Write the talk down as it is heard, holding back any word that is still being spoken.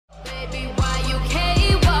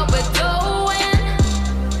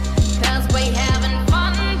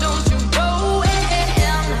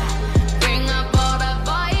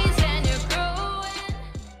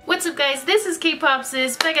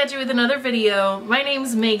KPOPSIS, back at you with another video. My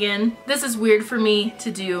name's Megan. This is weird for me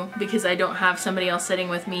to do because I don't have somebody else sitting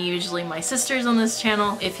with me. Usually my sister's on this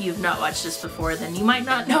channel. If you've not watched this before, then you might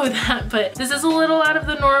not know that, but this is a little out of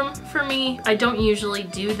the norm for me. I don't usually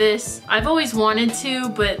do this. I've always wanted to,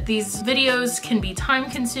 but these videos can be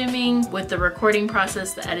time consuming with the recording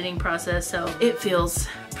process, the editing process, so it feels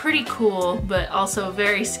pretty cool, but also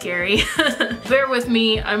very scary. Bear with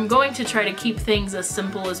me. I'm going to try to keep things as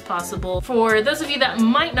simple as possible. For those of you that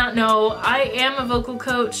might not know, I am a vocal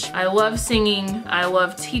coach. I love singing. I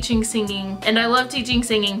love teaching singing. And I love teaching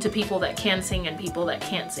singing to people that can sing and people that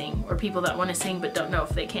can't sing, or people that want to sing but don't know if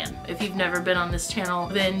they can. If you've never been on this channel,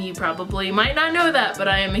 then you probably might not know that, but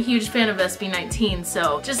I am a huge fan of SB19.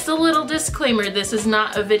 So just a little disclaimer, this is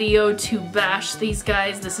not a video to bash these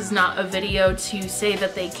guys. This is not a video to say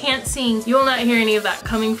that they can't sing. You will not hear any of that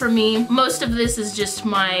coming from me. Most of this is just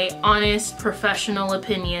my honest professional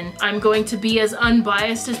opinion. I'm going to be as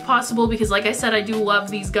unbiased as possible because, like I said, I do love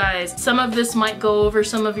these guys. Some of this might go over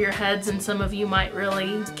some of your heads and some of you might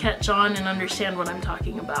really catch on and understand what I'm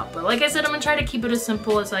talking about. But like I said, I'm gonna try to keep it as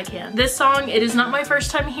simple as I can. This song, it is not my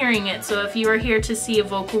first time hearing it, so if you are here to see a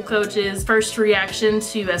vocal coach's first reaction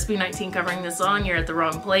to SB19 covering this song, you're at the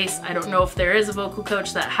wrong place. I don't know if there is a vocal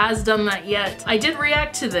coach that has done that yet. I did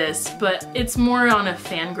react to this, but it's more on a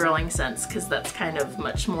fangirling sense because that's kind of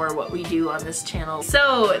much more what we do on this channel.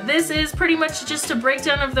 So this is pretty much just a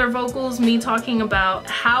breakdown of their vocals, me talking about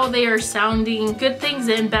how they are sounding, good things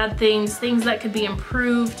and bad things, things that could be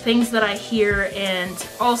improved, things that I hear, and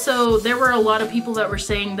also there were a lot of people that were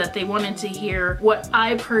saying that they wanted to hear what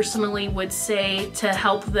I personally would say to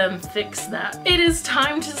help them fix that. It is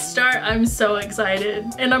time to start. I'm so excited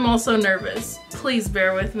and I'm also nervous. Please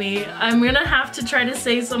bear with me. I'm gonna have to try to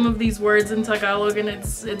say some of these words in Tagalog, and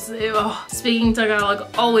speaking Tagalog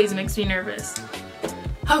always makes me nervous.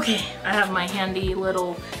 Okay, I have my handy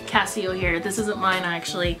little Casio here. This isn't mine, I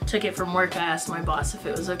actually took it from work. I asked my boss if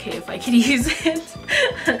it was okay if I could use it.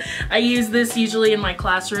 I use this usually in my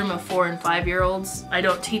classroom of 4- and 5-year-olds. I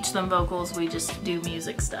don't teach them vocals, we just do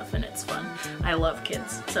music stuff and it's fun. I love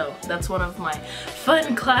kids, so that's one of my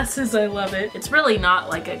fun classes. I love it. It's really not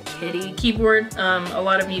like a kiddie keyboard. A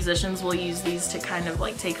lot of musicians will use these to kind of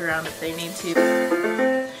like take around if they need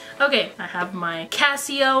to. Okay, I have my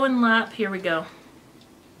Casio in lap. Here we go.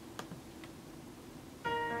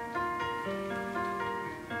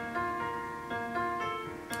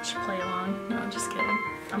 Should play along. No, I'm just kidding.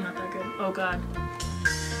 I'm not that good. Oh god.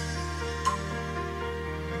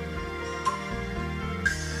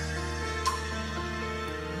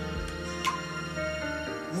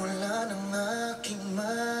 Mula ng aking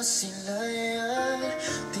masilayan,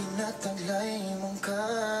 tinataglay mong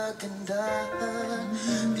kagandahan,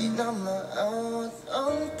 di na maawat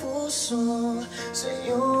ang puso,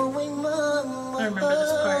 sa'yo ay mamahal. I remember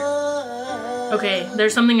this part. Okay,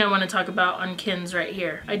 there's something I want to talk about on Kin's right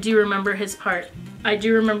here. I do remember his part. I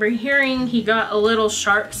do remember hearing he got a little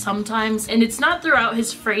sharp sometimes, and it's not throughout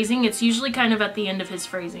his phrasing, it's usually kind of at the end of his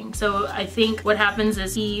phrasing. So I think what happens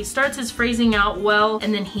is he starts his phrasing out well,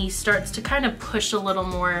 and then he starts to kind of push a little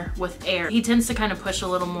more with air. He tends to kind of push a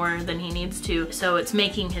little more than he needs to, so it's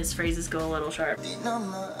making his phrases go a little sharp.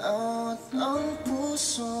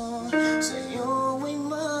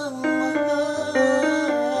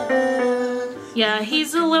 Yeah,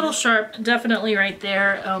 he's a little sharp, definitely right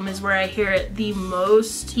there is where I hear it the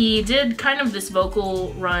most. He did kind of this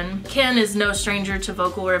vocal run. Ken is no stranger to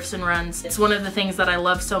vocal riffs and runs. It's one of the things that I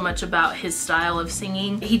love so much about his style of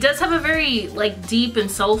singing. He does have a very like deep and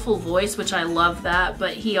soulful voice, which I love that,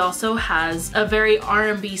 but he also has a very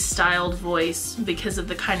R&B styled voice because of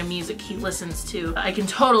the kind of music he listens to. I can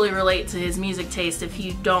totally relate to his music taste. If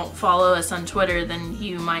you don't follow us on Twitter, then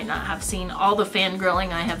you might not have seen all the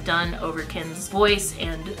fangirling I have done over Ken's voice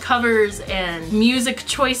and covers and music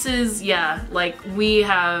choices. Yeah, like we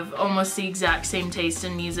have almost the exact same taste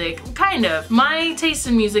in music. Kind of. My taste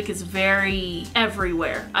in music is very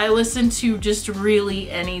everywhere. I listen to just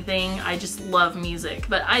really anything. I just love music.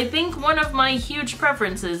 But I think one of my huge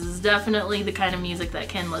preferences is definitely the kind of music that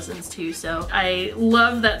Ken listens to. So I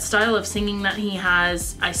love that style of singing that he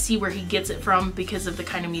has. I see where he gets it from because of the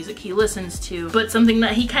kind of music he listens to. But something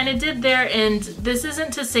that he kind of did there, and this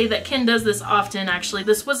isn't to say that Ken does this often, actually,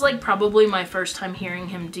 this was like probably my first time hearing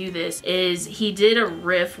him do this, is he did a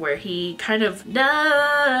riff where he kind of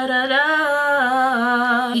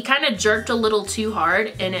he kind of jerked a little too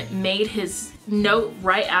hard and it made his note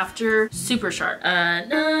right after super sharp.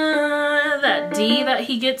 That D that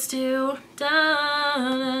he gets to.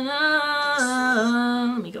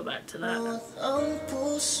 Let me go back to that.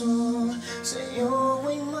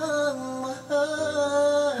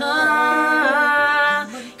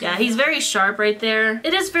 he's very sharp right there.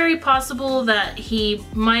 It is very possible that he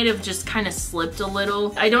might have just kind of slipped a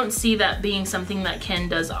little. I don't see that being something that Ken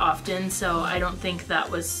does often, so I don't think that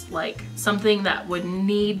was like something that would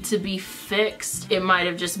need to be fixed. It might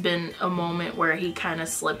have just been a moment where he kind of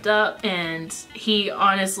slipped up, and he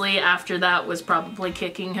honestly after that was probably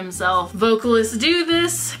kicking himself. Vocalists do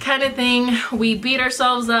this kind of thing. We beat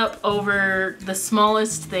ourselves up over the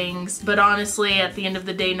smallest things, but honestly at the end of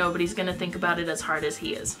the day nobody's gonna think about it as hard as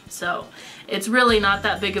he is. So it's really not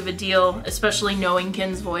that big of a deal, especially knowing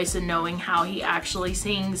Ken's voice and knowing how he actually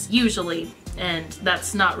sings usually, and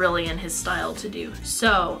that's not really in his style to do.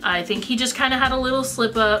 So I think he just kind of had a little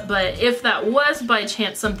slip up, but if that was by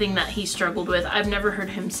chance something that he struggled with, I've never heard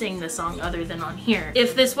him sing this song other than on here.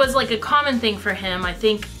 If this was like a common thing for him, I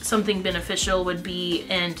think something beneficial would be,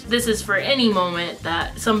 and this is for any moment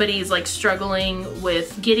that somebody's like struggling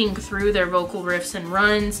with getting through their vocal riffs and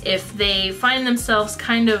runs, if they find themselves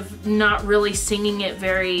kind of not really singing it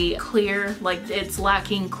very clear, like it's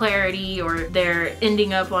lacking clarity, or they're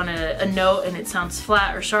ending up on a note and it sounds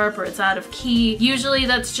flat or sharp or it's out of key. Usually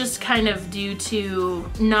that's just kind of due to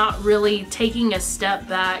not really taking a step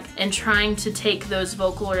back and trying to take those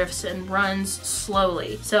vocal riffs and runs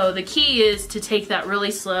slowly. So the key is to take that really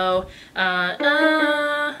slow,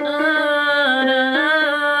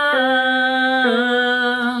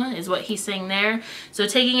 is what he's saying there. So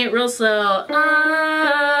taking it real slow,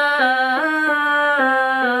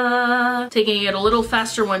 taking it a little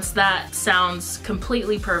faster once that sounds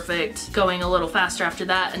completely perfect, going a little faster after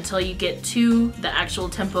that until you get to the actual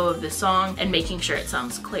tempo of the song and making sure it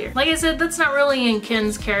sounds clear. Like I said, that's not really in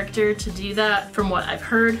Ken's character to do that from what I've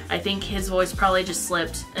heard. I think his voice probably just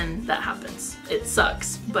slipped and that happens. It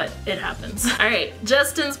sucks, but it happens. All right,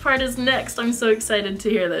 Justin's part is next. I'm so excited to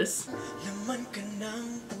hear this.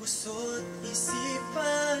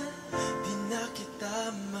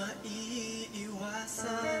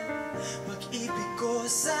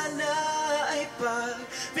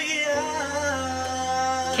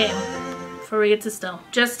 Okay, before we get to Still.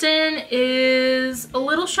 Justin is a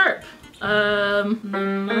little sharp.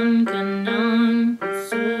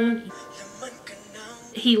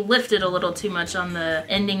 He lifted a little too much on the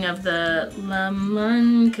ending of the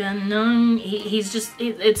Laman Kanang. He's just,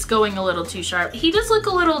 it's going a little too sharp. He does look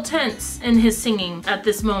a little tense in his singing at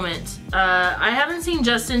this moment. I haven't seen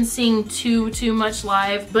Justin sing too much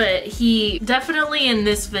live, but he definitely in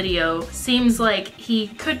this video seems like he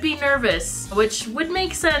could be nervous, which would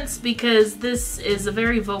make sense because this is a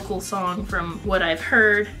very vocal song from what I've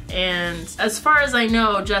heard. And as far as I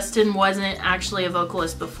know, Justin wasn't actually a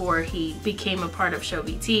vocalist before he became a part of Show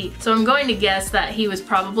VT. So I'm going to guess that he was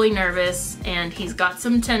probably nervous and he's got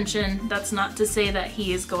some tension. That's not to say that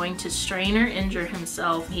he is going to strain or injure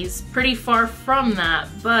himself. He's pretty far from that,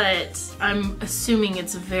 but I'm assuming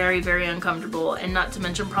it's very uncomfortable, and not to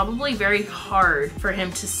mention probably very hard for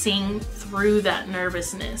him to sing through that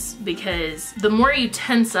nervousness, because the more you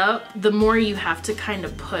tense up, the more you have to kind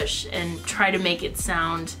of push and try to make it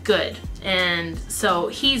sound good. And so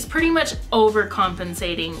he's pretty much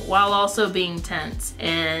overcompensating while also being tense,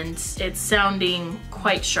 and it's sounding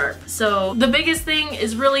quite sharp. So the biggest thing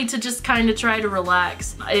is really to just kind of try to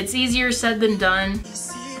relax. It's easier said than done.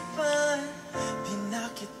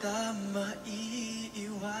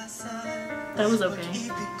 That was okay.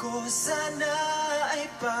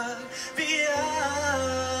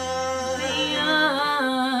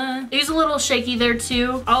 He's a little shaky there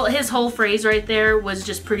too. His whole phrase right there was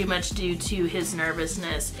just pretty much due to his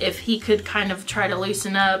nervousness. If he could kind of try to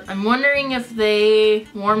loosen up. I'm wondering if they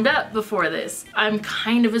warmed up before this. I'm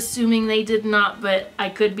kind of assuming they did not, but I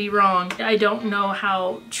could be wrong. I don't know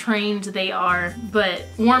how trained they are, but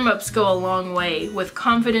warm-ups go a long way with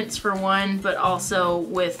confidence for one, but also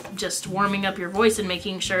with just warming up your voice and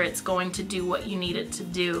making sure it's going to do what you need it to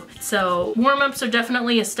do. So warm-ups are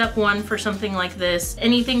definitely a step one for something like this.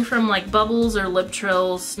 Anything from like bubbles or lip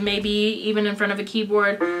trills, maybe even in front of a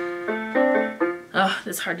keyboard. Oh,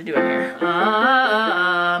 it's hard to do in here.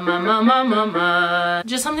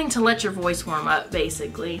 Just something to let your voice warm up,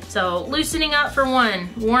 basically. So loosening up for one,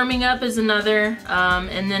 warming up is another,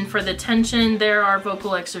 and then for the tension, there are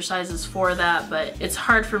vocal exercises for that, but it's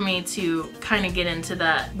hard for me to kind of get into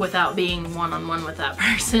that without being one-on-one with that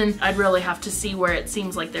person. I'd really have to see where it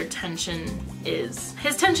seems like their tension is.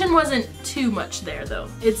 His tension wasn't too much there though.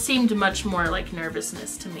 It seemed much more like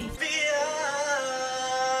nervousness to me.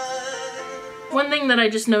 One thing that I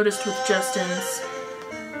just noticed with Justin's,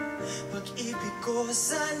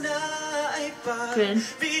 good,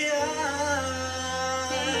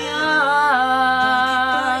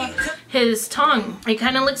 his tongue. It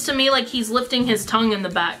kind of looks to me like he's lifting his tongue in the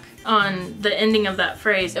back on the ending of that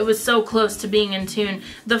phrase. It was so close to being in tune.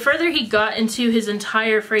 The further he got into his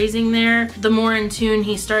entire phrasing there, the more in tune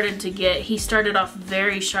he started to get. He started off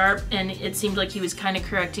very sharp and it seemed like he was kind of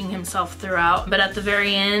correcting himself throughout. But at the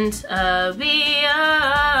very end, I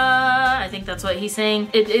think that's what he's saying.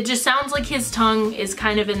 It just sounds like his tongue is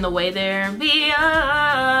kind of in the way there.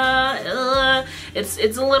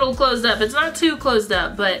 It's a little closed up. It's not too closed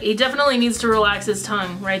up, but he definitely needs to relax his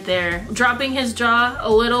tongue right there. Dropping his jaw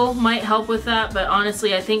a little might help with that, but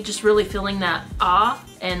honestly, I think just really feeling that ah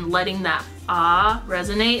and letting that ah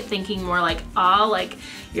resonate, thinking more like ah, like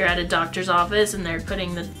you're at a doctor's office and they're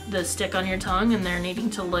putting the stick on your tongue and they're needing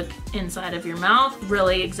to look inside of your mouth,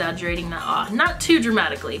 really exaggerating that ah. Not too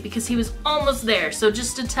dramatically because he was almost there, so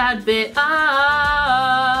just a tad bit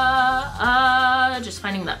just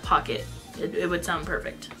finding that pocket. It would sound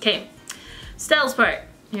perfect. Okay, Stell's part.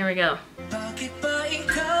 Here we go. Bakit ba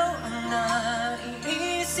ikaw ang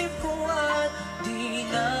naiisip ko at di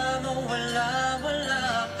na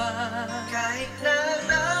mawala-wala pa kahit na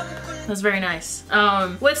alam ko. That's very nice.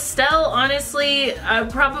 With Stell, honestly, I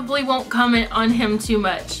probably won't comment on him too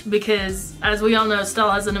much because, as we all know, Stell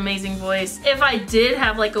has an amazing voice. If I did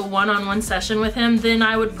have like a one-on-one session with him, then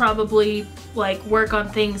I would probably like work on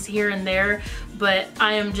things here and there. But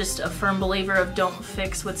I am just a firm believer of don't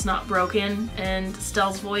fix what's not broken, and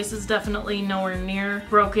Stell's voice is definitely nowhere near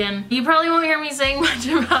broken. You probably won't hear me saying much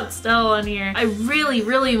about Stell on here. I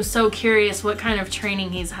really am so curious what kind of training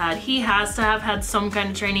he's had. He has to have had some kind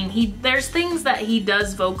of training. There's things that he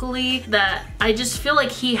does vocally that I just feel like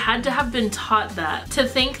he had to have been taught that. To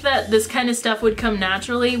think that this kind of stuff would come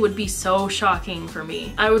naturally would be so shocking for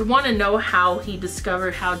me. I would want to know how he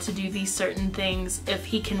discovered how to do these certain things, if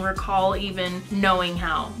he can recall even knowing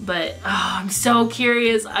how. But I'm so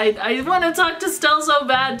curious. I want to talk to Stell so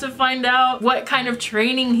bad to find out what kind of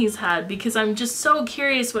training he's had, because I'm just so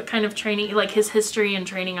curious what kind of training, like his history and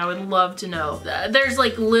training. I would love to know. There's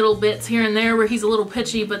like little bits here and there where he's a little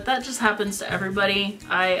pitchy, but that just happens to everybody.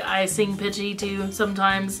 I sing pitchy too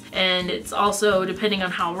sometimes, and it's also depending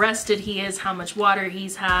on how rested he is, how much water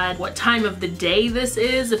he's had, what time of the day this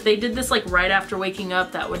is. If they did this like right after waking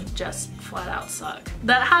up, that would just flat out suck.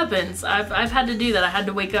 That happens. I've had to do that. I had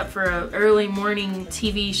to wake up for an early morning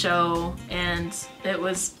TV show and it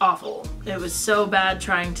was awful. It was so bad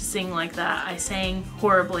trying to sing like that. I sang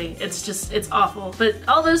horribly. It's awful. But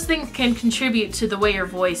all those things can contribute to the way your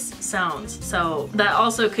voice sounds. So that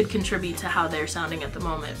also could contribute to how they're sounding at the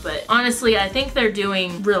moment. But honestly, I think they're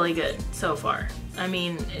doing really good so far. I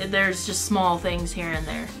mean, there's just small things here and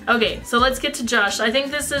there. Okay, so let's get to Josh. I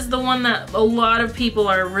think this is the one that a lot of people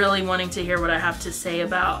are really wanting to hear what I have to say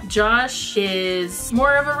about. Josh is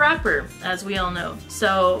more of a rapper, as we all know.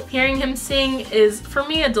 So hearing him sing is, for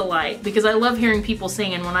me, a delight because I love hearing people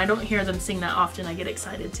sing, and when I don't hear them sing that often, I get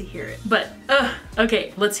excited to hear it. But,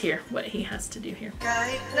 okay, let's hear what he has to do here.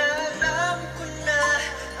 Kahit na alam ko na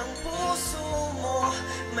ang puso mo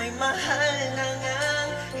may mahal na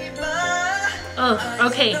ngang iba. Oh,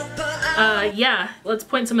 okay. Yeah, let's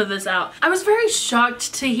point some of this out. I was very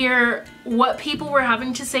shocked to hear what people were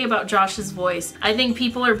having to say about Josh's voice. I think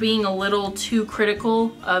people are being a little too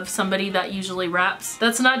critical of somebody that usually raps.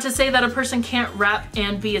 That's not to say that a person can't rap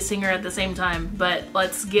and be a singer at the same time, but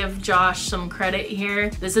let's give Josh some credit here.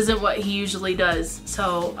 This isn't what he usually does,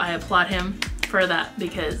 so I applaud him for that,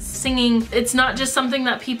 because singing, it's not just something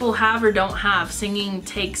that people have or don't have. Singing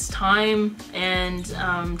takes time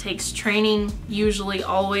and takes training, usually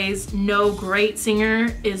always. No great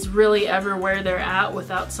singer is really ever where they're at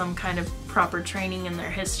without some kind of proper training in their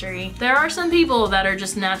history. There are some people that are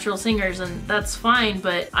just natural singers, and that's fine,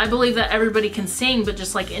 but I believe that everybody can sing, but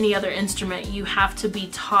just like any other instrument, you have to be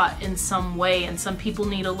taught in some way, and some people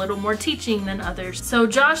need a little more teaching than others. So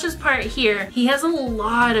Josh's part here, he has a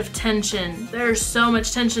lot of tension. There's so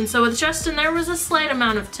much tension. So with Justin, there was a slight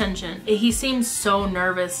amount of tension. He seems so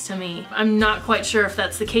nervous to me. I'm not quite sure if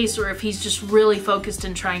that's the case or if he's just really focused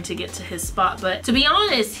in trying to get to his spot, but to be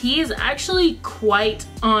honest, he is actually quite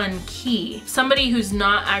on key. Somebody who's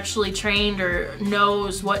not actually trained or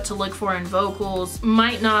knows what to look for in vocals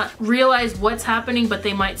might not realize what's happening, but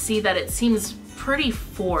they might see that it seems pretty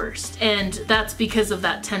forced, and that's because of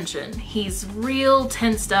that tension. He's real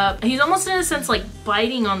tensed up. He's almost in a sense like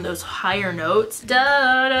biting on those higher notes.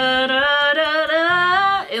 Da, da, da, da,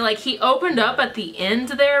 da. like he opened up at the end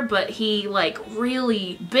there, but he like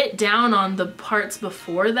really bit down on the parts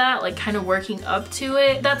before that, like kind of working up to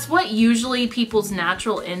it. That's what usually people's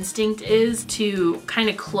natural instinct is, to kind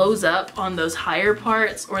of close up on those higher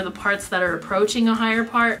parts or the parts that are approaching a higher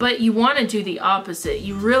part. But you want to do the opposite.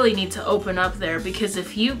 You really need to open up there, because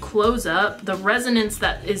if you close up, the resonance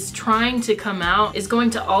that is trying to come out is going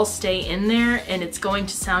to all stay in there and it's going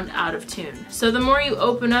to sound out of tune. So the more you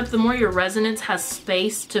open up, the more your resonance has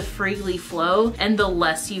space to freely flow and the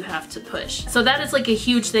less you have to push. So that is like a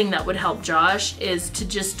huge thing that would help Josh, is to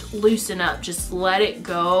just loosen up, just let it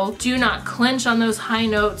go. Do not clench on those high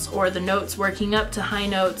notes or the notes working up to high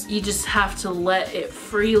notes. You just have to let it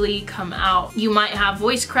freely come out. You might have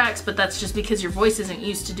voice cracks, but that's just because your voice isn't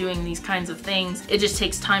used to doing these kinds of things. It just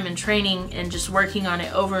takes time and training and just working on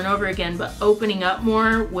it over and over again, but opening up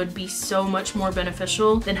more would be so much more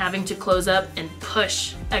beneficial than having to close up and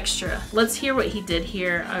push extra. Let's hear what he did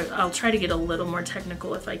here. I'll try to get a little more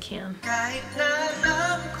technical if I can. Kahit na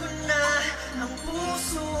alam ko na ang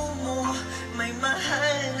puso mo may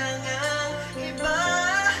mahal na ngang iba.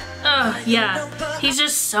 Yeah, he's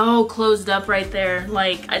just so closed up right there.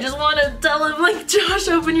 Like, I just want to tell him, like, Josh,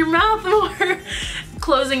 open your mouth more.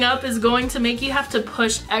 Closing up is going to make you have to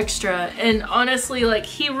push extra, and honestly, like,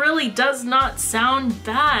 he really does not sound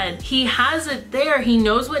bad. He has it there. He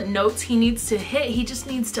knows what notes he needs to hit. He just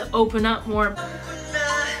needs to open up more.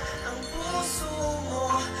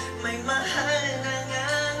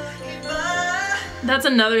 That's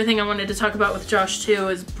another thing I wanted to talk about with Josh too,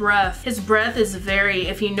 is breath. His breath is very,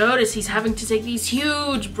 if you notice, he's having to take these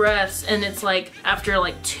huge breaths, and it's like after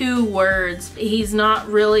like 2 words, he's not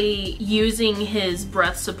really using his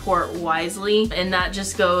breath support wisely, and that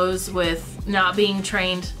just goes with not being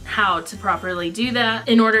trained how to properly do that.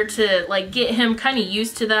 In order to like get him kind of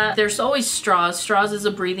used to that, there's always straws. Straws is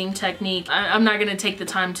a breathing technique. I'm not gonna take the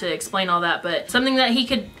time to explain all that, but something that he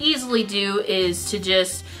could easily do is to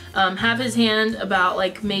just have his hand about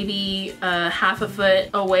like maybe half a foot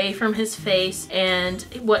away from his face, and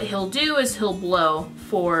what he'll do is he'll blow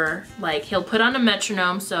for like, he'll put on a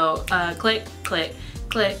metronome, so click, click,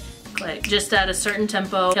 click, click, just at a certain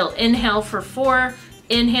tempo. He'll inhale for 4,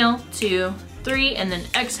 inhale 2, 3, and then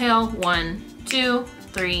exhale 1, 2,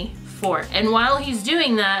 3, 4. And while he's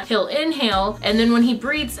doing that, he'll inhale, and then when he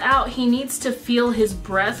breathes out, he needs to feel his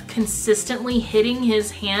breath consistently hitting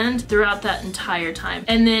his hand throughout that entire time.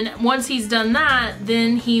 And then once he's done that,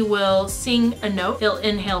 then he will sing a note. He'll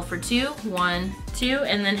inhale for 2, 1, 2,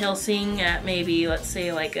 and then he'll sing at maybe, let's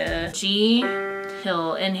say like a G.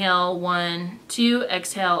 He'll inhale 1, 2,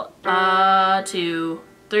 exhale 2,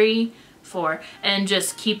 3, 4, and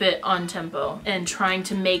just keep it on tempo and trying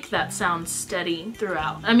to make that sound steady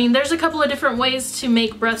throughout. I mean, there's a couple of different ways to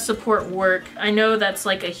make breath support work. I know that's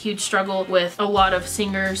like a huge struggle with a lot of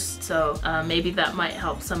singers, so maybe that might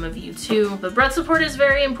help some of you too. But breath support is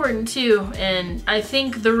very important too, and I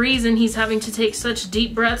think the reason he's having to take such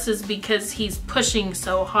deep breaths is because he's pushing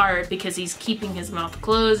so hard, because he's keeping his mouth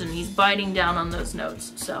closed and he's biting down on those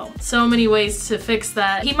notes. So many ways to fix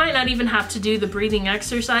that. He might not even have to do the breathing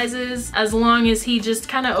exercises. As long as he just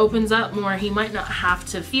kind of opens up more, he might not have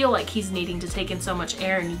to feel like he's needing to take in so much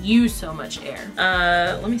air and use so much air.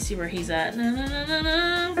 Let me see where he's at.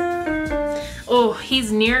 Oh,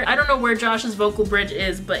 he's near. I don't know where Josh's vocal bridge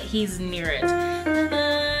is, but he's near it.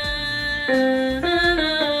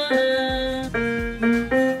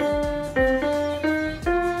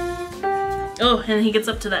 Oh, and he gets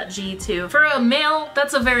up to that G too. For a male,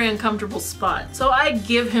 that's a very uncomfortable spot. So I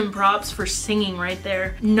give him props for singing right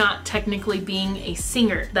there, not technically being a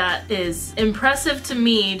singer. That is impressive to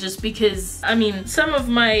me, just because, I mean, some of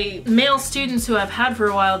my male students who I've had for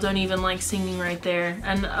a while don't even like singing right there.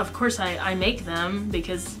 And of course I make them,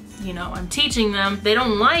 because you know, I'm teaching them. They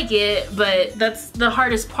don't like it, but that's the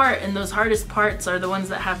hardest part, and those hardest parts are the ones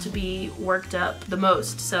that have to be worked up the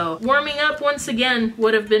most. So warming up once again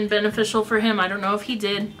would have been beneficial for him. I don't know if he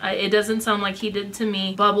did. It doesn't sound like he did to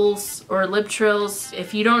me. Bubbles or lip trills.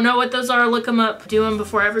 If you don't know what those are, look them up. Do them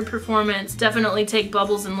before every performance. Definitely take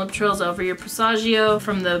bubbles and lip trills over your passaggio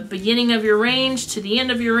from the beginning of your range to the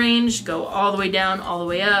end of your range. Go all the way down, all the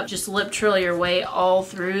way up. Just lip trill your way all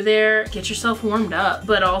through there. Get yourself warmed up,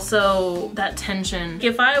 but also also that tension.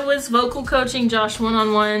 If I was vocal coaching Josh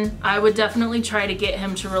one-on-one, I would definitely try to get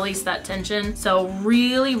him to release that tension. So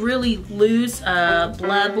really, really loose, blah,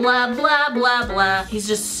 blah, blah, blah, blah. He's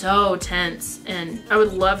just so tense, and I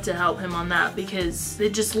would love to help him on that because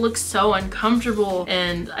it just looks so uncomfortable,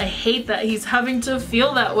 and I hate that he's having to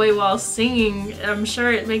feel that way while singing. I'm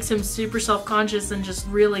sure it makes him super self-conscious and just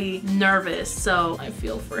really nervous, so I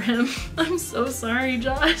feel for him. I'm so sorry,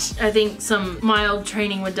 Josh. I think some mild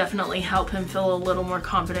training would definitely help him feel a little more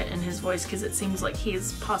confident in his voice because it seems like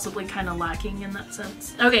he's possibly kind of lacking in that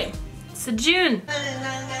sense. Okay, Sejun.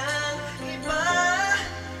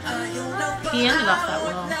 He ended off that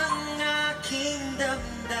well.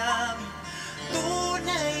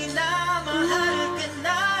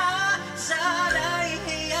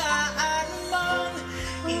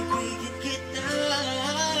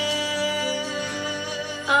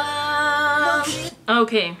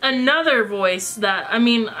 Okay, another voice that, I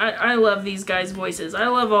mean, I love these guys' voices. I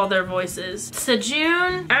love all their voices.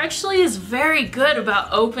 Sejun actually is very good about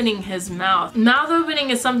opening his mouth. Mouth opening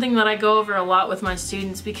is something that I go over a lot with my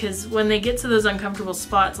students because when they get to those uncomfortable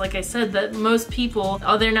spots, like I said, that most people,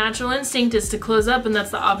 their natural instinct is to close up, and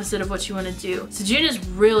that's the opposite of what you want to do. Sejun is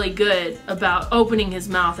really good about opening his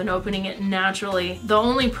mouth and opening it naturally. The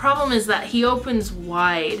only problem is that he opens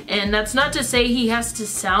wide, and that's not to say he has to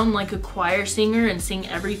sound like a choir singer and sing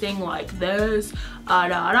everything like this, da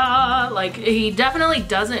da. Like, he definitely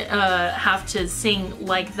doesn't have to sing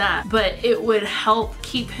like that, but it would help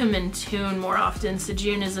keep him in tune more often.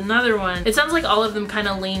 Sejun is another one. It sounds like all of them kind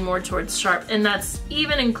of lean more towards sharp, and that's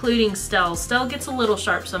even including Stel. Stel gets a little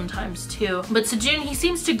sharp sometimes too, but Sejun, he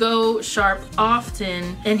seems to go sharp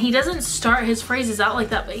often, and he doesn't start his phrases out like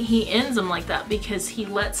that, but he ends them like that because he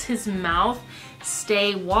lets his mouth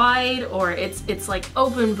stay wide, or it's like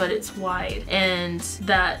open but it's wide, and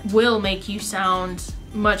that will make you sound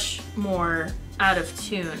much more out of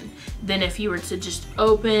tune than if you were to just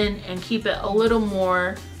open and keep it a little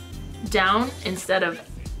more down instead of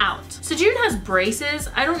out. Sejun has braces.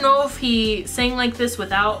 I don't know if he sang like this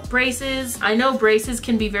without braces. I know braces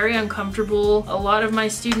can be very uncomfortable. A lot of my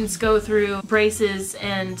students go through braces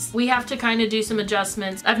and we have to kind of do some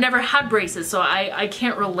adjustments. I've never had braces, so I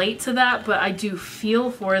can't relate to that, but I do feel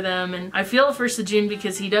for them, and I feel for Sejun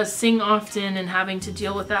because he does sing often, and having to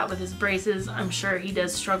deal with that with his braces, I'm sure he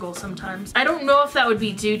does struggle sometimes. I don't know if that would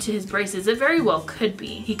be due to his braces. It very well could be.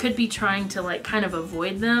 He could be trying to like kind of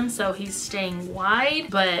avoid them, so he's staying wide,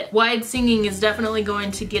 but wide singing is definitely going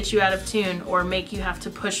to get you out of tune or make you have to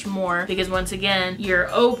push more because once again, you're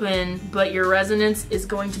open, but your resonance is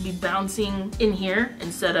going to be bouncing in here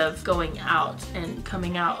instead of going out and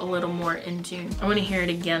coming out a little more in tune. I want to hear it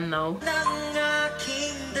again though.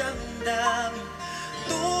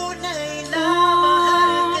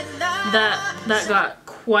 That got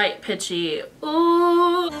quite pitchy.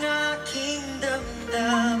 Ooh.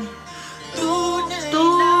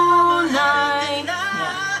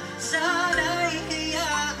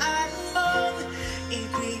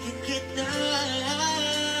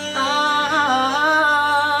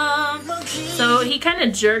 So he kind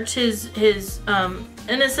of jerked his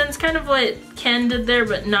in a sense kind of what Ken did there,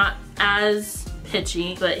 but not as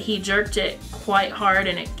pitchy, but he jerked it quite hard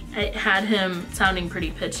and it had him sounding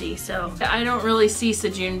pretty pitchy. So I don't really see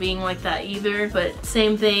Sejun being like that either, but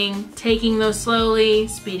same thing, taking those slowly,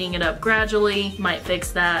 speeding it up gradually might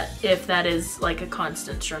fix that if that is like a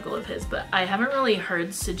constant struggle of his, but I haven't really heard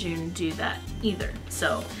Sejun do that either.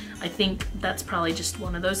 So I think that's probably just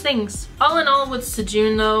one of those things. All in all with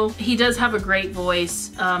Sejun though, he does have a great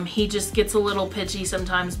voice. He just gets a little pitchy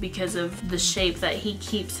sometimes because of the shape that he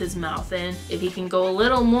keeps his mouth in. If he can go a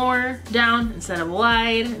little more down instead of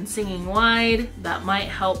wide and singing wide, that might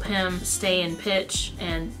help him stay in pitch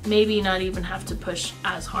and maybe not even have to push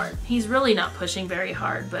as hard. He's really not pushing very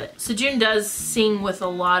hard, but Sejun does sing with a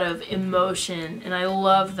lot of emotion, and I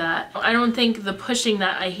love that. I don't think the pushing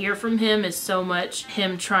that I hear from him is so much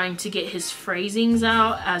him trying to get his phrasings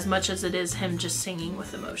out as much as it is him just singing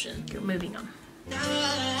with emotion. You're moving on.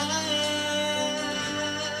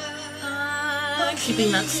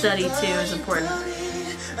 Keeping that steady too is important.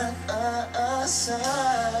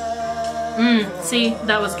 See,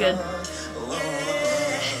 that was good.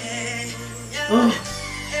 Oh,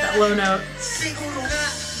 that low note.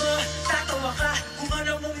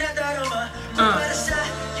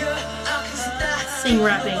 Sing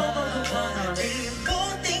rapping. I love it.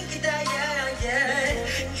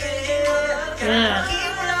 Yeah.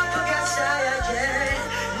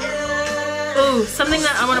 Ooh. Ooh, something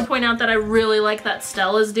that I want to point out that I really like that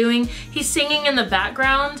Stell is doing. He's singing in the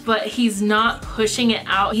background, but he's not pushing it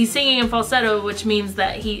out. He's singing in falsetto, which means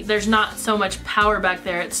that there's not so much power back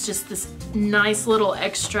there. It's just this nice little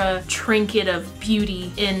extra trinket of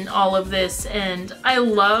beauty in all of this, and I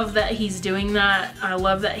love that he's doing that. I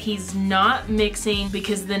love that he's not mixing,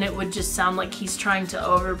 because then it would just sound like he's trying to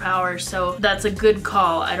overpower. So that's a good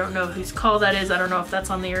call. I don't know whose call that is. I don't know if that's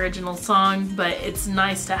on the original song, but it's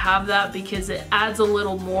nice to have that because it adds a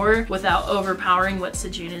little more without overpowering what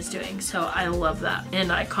Sejun is doing. So I love that,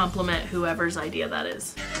 and I compliment whoever's idea that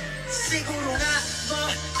is.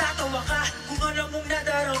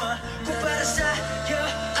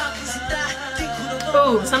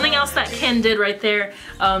 Oh, something else that Ken did right there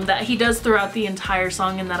that he does throughout the entire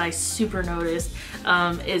song and that I super noticed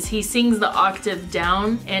is he sings the octave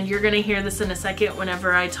down, and you're gonna hear this in a second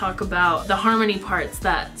whenever I talk about the harmony parts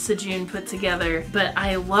that Sejun put together. But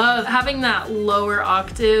I love having that lower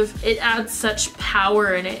octave. It adds such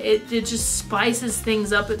power, and it just spices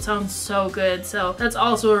things up. It sounds so good. So that's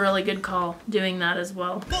also a really good call, doing that as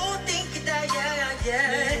well.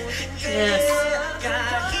 Yes.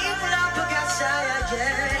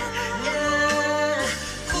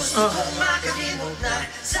 Oh.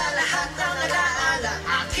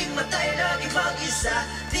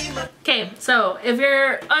 Okay, so if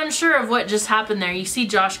you're unsure of what just happened there, you see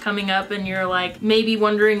Josh coming up and you're like maybe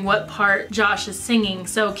wondering what part Josh is singing.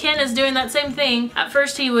 So Ken is doing that same thing. At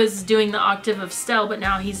first he was doing the octave of Stell, but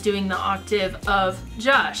now he's doing the octave of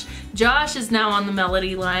Josh. Josh is now on the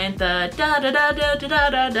melody line, the da da da da da da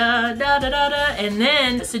da da da da da da, and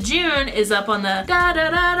then Sejun is up on the da da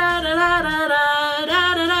da da da da da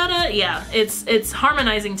da da da da. Yeah, it's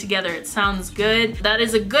harmonizing together. It sounds good. That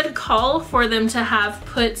is a good call for them to have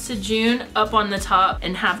put Sejun up on the top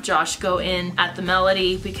and have Josh go in at the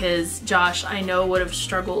melody, because Josh, I know, would have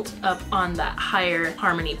struggled up on that higher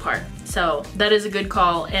harmony part. So that is a good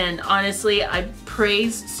call, and honestly I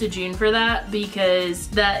praise Sejun for that, because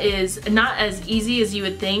that is not as easy as you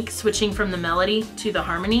would think, switching from the melody to the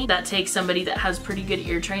harmony. That takes somebody that has pretty good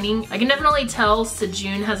ear training. I can definitely tell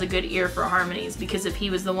Sejun has a good ear for harmonies, because if he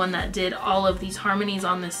was the one that did all of these harmonies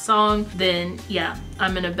on this song, then yeah,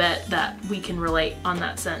 I'm gonna bet that we can relate on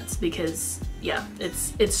that sense, because yeah,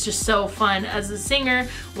 it's just so fun as a singer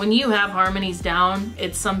when you have harmonies down.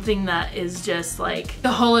 It's something that is just like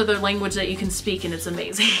a whole other language that you can speak, and it's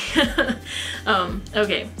amazing.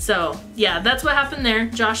 Okay, so yeah, that's what happened there.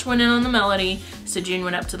 Josh went in on the melody, Sejun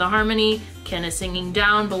went up to the harmony, Ken is singing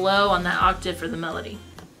down below on that octave for the melody.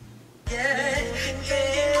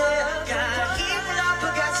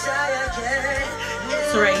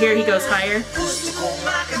 So right here he goes higher.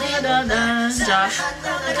 Da, da, da, Josh.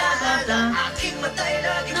 Da, da, da.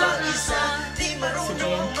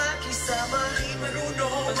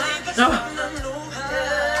 Oh.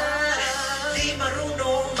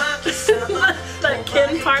 That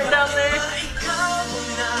Ken part down there.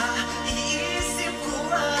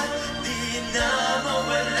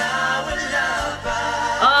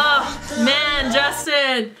 Oh man,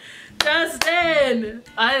 Justin!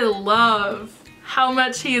 I love how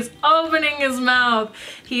much he is opening his mouth.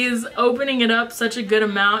 He is opening it up such a good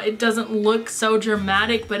amount. It doesn't look so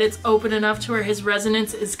dramatic, but it's open enough to where his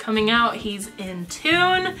resonance is coming out. He's in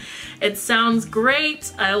tune. It sounds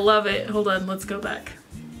great. I love it. Hold on, let's go back.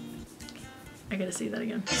 I gotta see that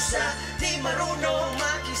again.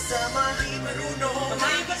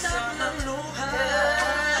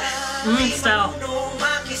 Style.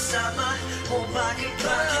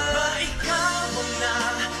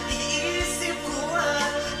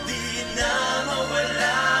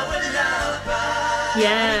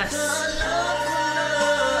 Yes.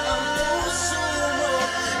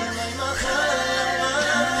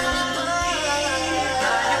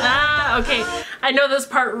 Okay. I know this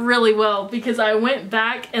part really well because I went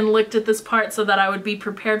back and looked at this part so that I would be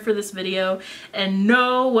prepared for this video and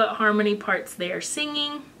know what harmony parts they are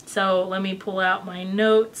singing. So let me pull out my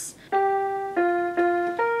notes.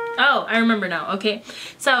 Oh, I remember now. Okay,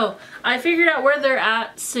 so I figured out where they're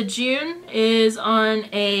at. Sejun is on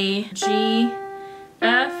a G,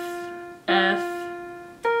 F, F,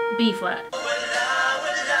 B flat.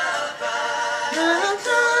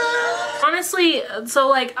 Honestly, so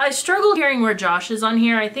like I struggled hearing where Josh is on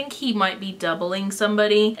here. I think he might be doubling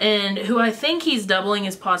somebody, and who I think he's doubling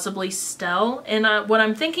is possibly Stell. And what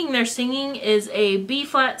I'm thinking they're singing is a B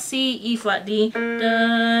flat C, E flat D, da,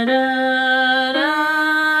 da, da, da.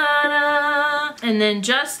 And then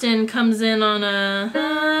Justin comes in on a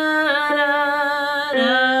da, da,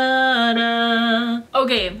 da, da.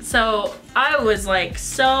 Okay, so I was like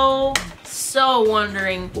so so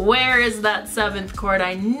wondering, where is that 7th chord?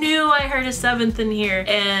 I knew I heard a 7th in here,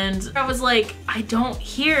 and I was like, I don't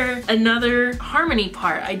hear another harmony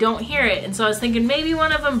part. I don't hear it. And so I was thinking maybe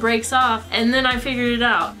one of them breaks off, and then I figured it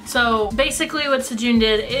out. So basically what Sejun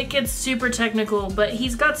did, it gets super technical, but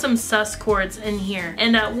he's got some sus chords in here.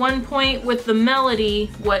 And at one point with the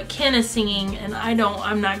melody, what Ken is singing, and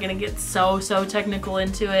I'm not gonna get so technical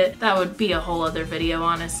into it. That would be a whole other video,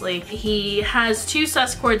 honestly. He has 2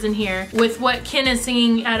 sus chords in here. With what Ken is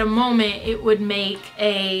singing at a moment, it would make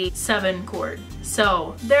a 7 chord.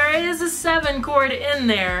 So there is a 7 chord in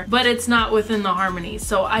there, but it's not within the harmony.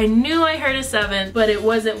 So I knew I heard a 7th, but it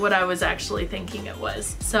wasn't what I was actually thinking it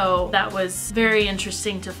was. So that was very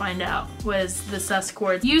interesting to find out, was the sus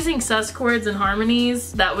chords. Using sus chords and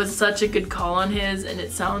harmonies, that was such a good call on his, and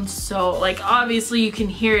it sounds so, like, obviously you can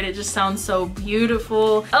hear it, it just sounds so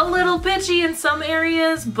beautiful. A little pitchy in some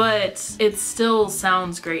areas, but it still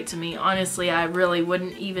sounds great to me. Honestly, I really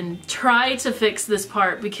wouldn't even try to fix this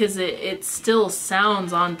part because it still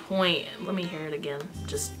sounds on point. Let me hear it again,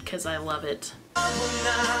 just because I love it.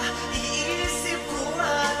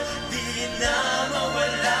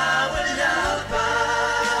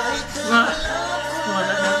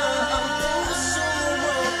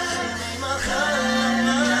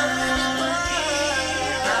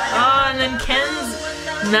 Oh, and then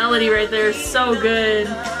Ken's melody right there is so good.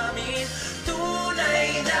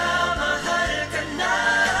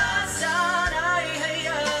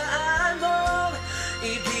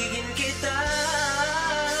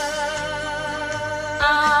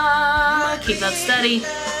 Keep that steady.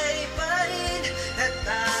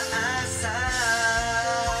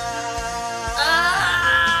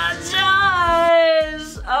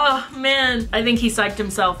 Josh! Oh man, I think he psyched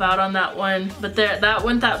himself out on that one, but that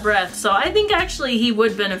went that breath. So I think actually he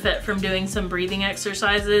would benefit from doing some breathing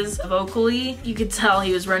exercises vocally. You could tell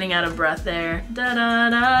he was running out of breath there. Da da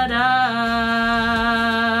da da.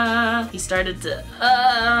 He started to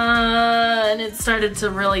and it started to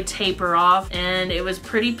really taper off, and it was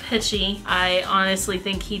pretty pitchy. I honestly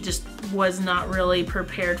think he just was not really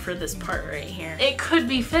prepared for this part right here. It could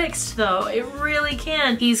be fixed though, it really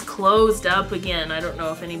can. He's closed up again. I don't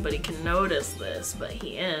know if anybody can notice this, but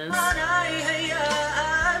he is.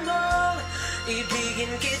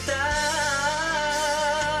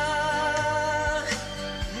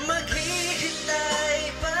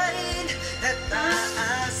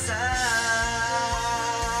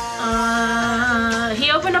 He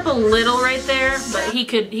opened up a little right there, but he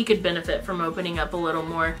could benefit from opening up a little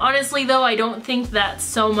more. Honestly though, I don't think that's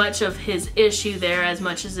so much of his issue there as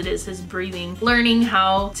much as it is his breathing. Learning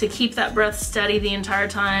how to keep that breath steady the entire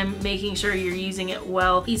time, making sure you're using it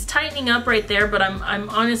well. He's tightening up right there, but I'm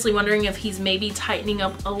honestly wondering if he's maybe tightening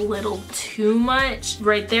up a little too much.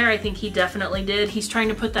 Right there, I think he definitely did. He's trying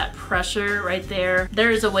to put that pressure right there.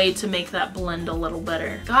 There's a way to make that blend a little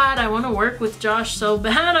better. God, I want to work with Josh so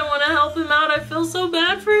bad. I want to help him out. I feel so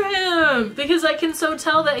bad for him because I can so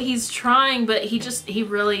tell that he's trying, but he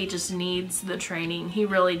really just needs the training. He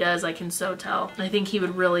really does. I can so tell. I think he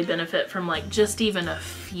would really benefit from like just even a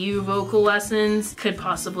few vocal lessons. Could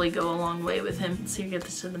possibly go a long way with him. So you get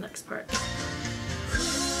this to the next part.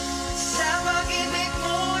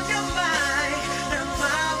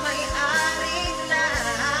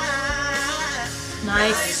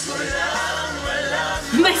 Nice.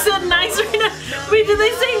 They said nice right now. Wait, did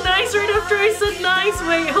they say nice right after I said nice?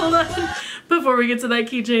 Wait, hold on. Before we get to that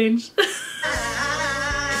key change.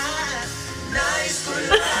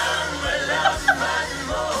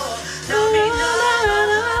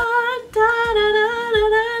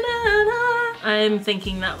 I'm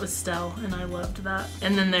thinking that was Stell, and I loved that.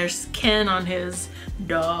 And then there's Ken on his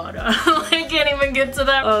da da. I can't even get to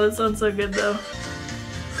that. Oh, that sounds so good though.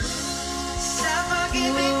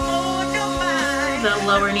 That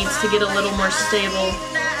lower needs to get a little more stable.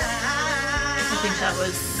 I think that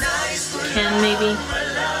was Ken maybe.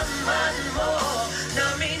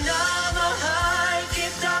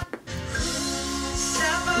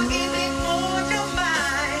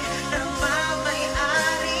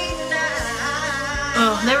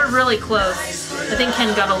 Oh, they were really close. I think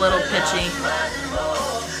Ken got a little pitchy.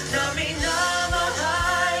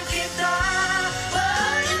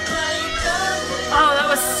 Oh, that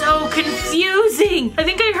was so confusing. I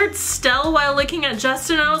think I heard Stell while looking at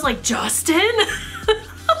Justin, and I was like, Justin?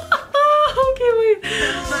 Okay, wait.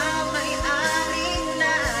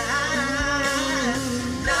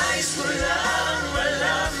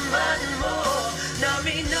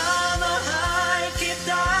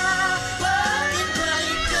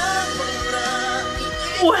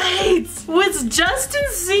 Wait, was Justin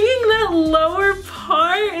singing that lower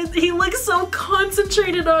part? He looks so so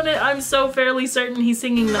concentrated on it. I'm so fairly certain he's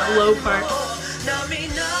singing that low part.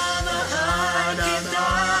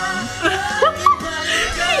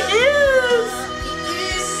 He is!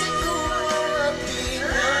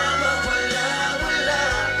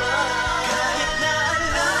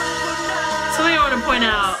 So I want to point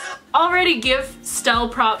out, already give Stell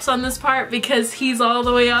props on this part because he's all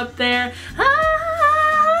the way up there.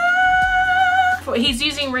 He's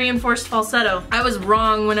using reinforced falsetto. I was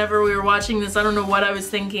wrong whenever we were watching this. I don't know what I was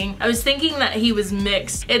thinking. I was thinking that he was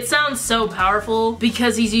mixed. It sounds so powerful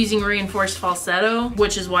because he's using reinforced falsetto,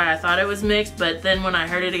 which is why I thought it was mixed, but then when I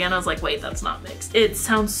heard it again, I was like, wait, that's not mixed. It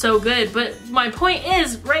sounds so good, but my point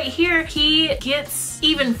is, right here, he gets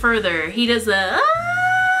even further. He does the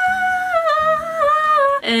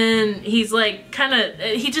and he's like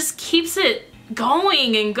he just keeps it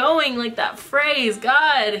going and going, like that phrase.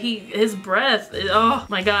 God, his breath, oh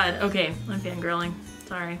my God. Okay, I'm fangirling,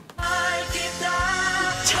 sorry.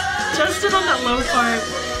 Justin on that low part.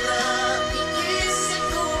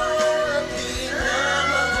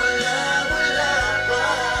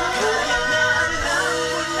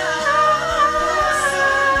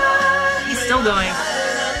 He's still going.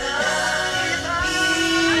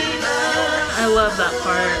 I love that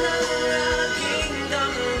part.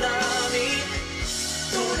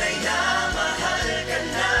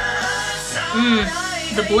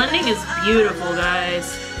 The blending is beautiful,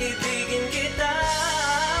 guys.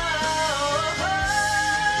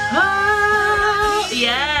 Oh,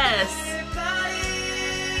 yes!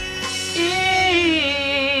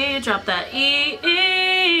 E, drop that E.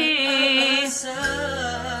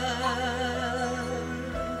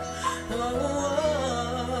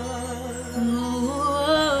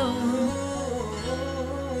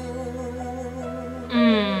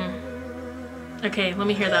 Okay, let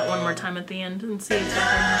me hear that one more time at the end and see if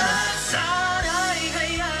that.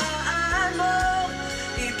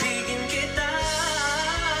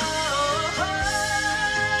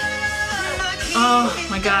 Oh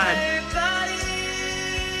my God.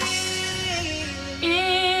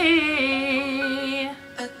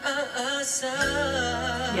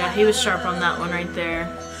 Yeah, he was sharp on that one right there.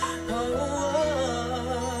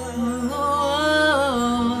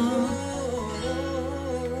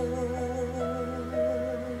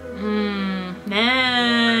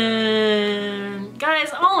 Man,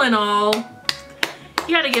 guys, all in all,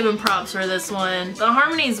 you gotta give him props for this one. The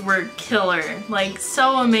harmonies were killer, like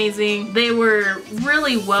so amazing. They were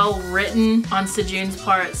really well written on Sejun's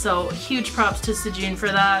part, so huge props to Sejun for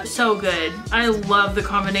that. So good. I love the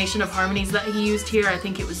combination of harmonies that he used here. I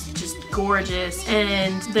think it was just gorgeous,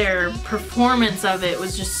 and their performance of it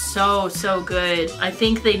was just so good. I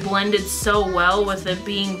think they blended so well with it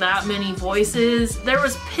being that many voices. There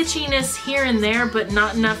was pitchiness here and there, but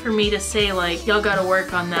not enough for me to say like, y'all gotta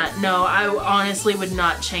work on that. No, I honestly would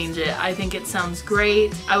not change it. I think it sounds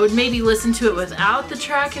great. I would maybe listen to it without the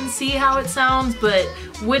track and see how it sounds, but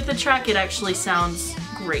with the track it actually sounds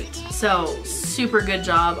great. So super good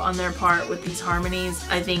job on their part with these harmonies.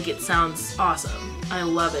 I think it sounds awesome. I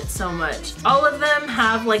love it so much. All of them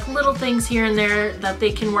have like little things here and there that they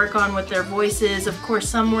can work on with their voices. Of course,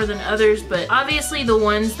 some more than others, but obviously the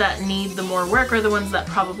ones that need the more work are the ones that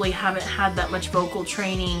probably haven't had that much vocal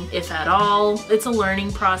training, if at all. It's a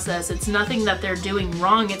learning process. It's nothing that they're doing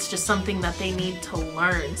wrong. It's just something that they need to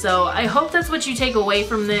learn. So I hope that's what you take away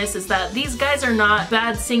from this, is that these guys are not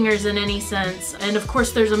bad singers in any sense. And of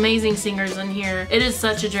course, there's amazing singers in here. It is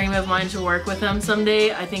such a dream of mine to work with them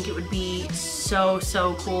someday. I think it would be so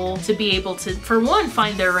cool to be able to, for one,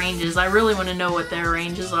 find their ranges. I really want to know what their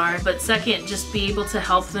ranges are, but second, just be able to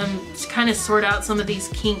help them kind of sort out some of these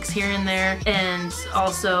kinks here and there, and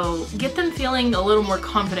also get them feeling a little more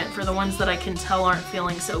confident for the ones that I can tell aren't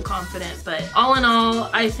feeling so confident. But all in all,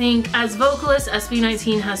 I think as vocalist,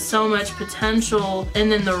 SB19 has so much potential, and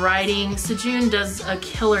then the writing, Sejun does a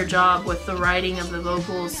killer job with the writing of the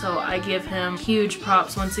vocals, so I give him huge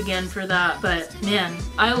props once again for that. But man,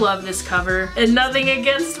 I love this cover. And nothing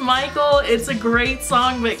against Michael, it's a great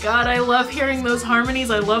song, but God, I love hearing those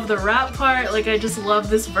harmonies. I love the rap part. Like, I just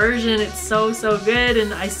love this version. It's so good,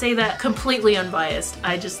 and I say that completely unbiased.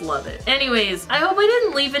 I just love it. Anyways, I hope I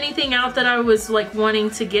didn't leave anything out that I was like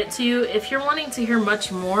wanting to get to. If you're wanting to hear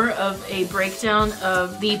much more of a breakdown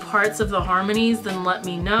of the parts of the harmonies, then let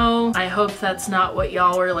me know. I hope that's not what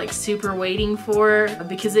y'all were like super waiting for.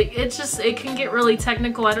 because it can get really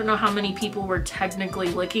technical. I don't know how many people were technically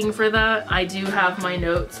looking for that. I do have my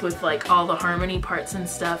notes with like all the harmony parts and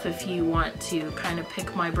stuff if you want to kind of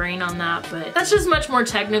pick my brain on that, but that's just much more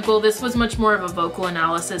technical. This was much more of a vocal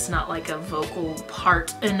analysis, not like a vocal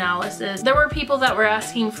part analysis. There were people that were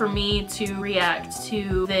asking for me to react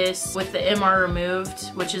to this with the MR removed,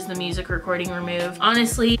 which is the music recording removed.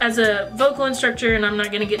 Honestly, as a vocal instructor, and I'm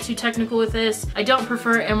not gonna get too technical with this, I don't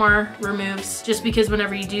prefer MR removes just because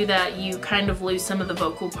whenever you do that, you kind of lose some of the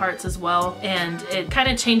vocal parts as well, and it kind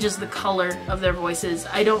of changes the color of their voices.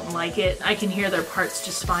 I don't like it. I can hear their parts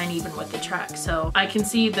just fine even with the track, so I can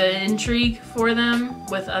see the intrigue for them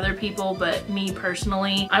with other people, but me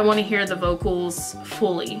personally, I want to hear the vocals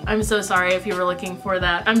fully. I'm so sorry if you were looking for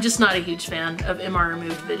that. I'm just not a huge fan of MR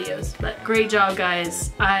removed videos, but great job,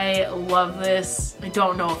 guys. I love this. I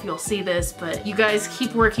don't know if you'll see this, but you guys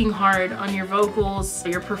keep working hard on your vocals,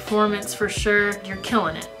 your performance for sure. You're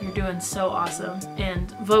killing it. You're doing so awesome.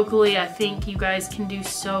 And vocally, I think you guys can do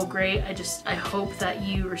so great. I hope that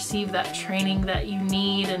you receive that training that you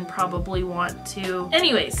need and probably want to.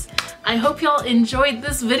 Anyways, I hope y'all enjoyed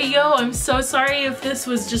this video. I'm so sorry if this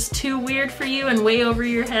was just too weird for you and way over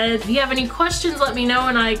your head. If you have any questions, let me know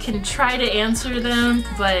and I can try to answer them.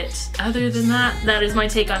 But other than that, that is my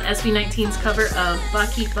take on SB19's cover of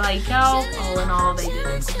Bakit by Ikaw. All in all, they did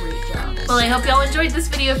a great job. Well, I hope y'all enjoyed this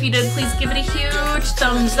video. If you did, please give it a huge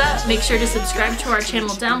thumbs up. Make sure to subscribe to our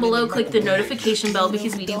channel down below. Click the notification bell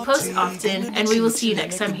because we do post often. And we will see you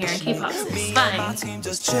next time here in KPOPSIS. Bye!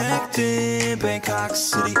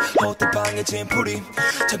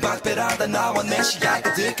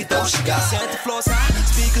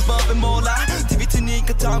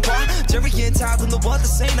 Jerry and Todd don't know what to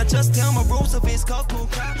say. Now just tell my rules of his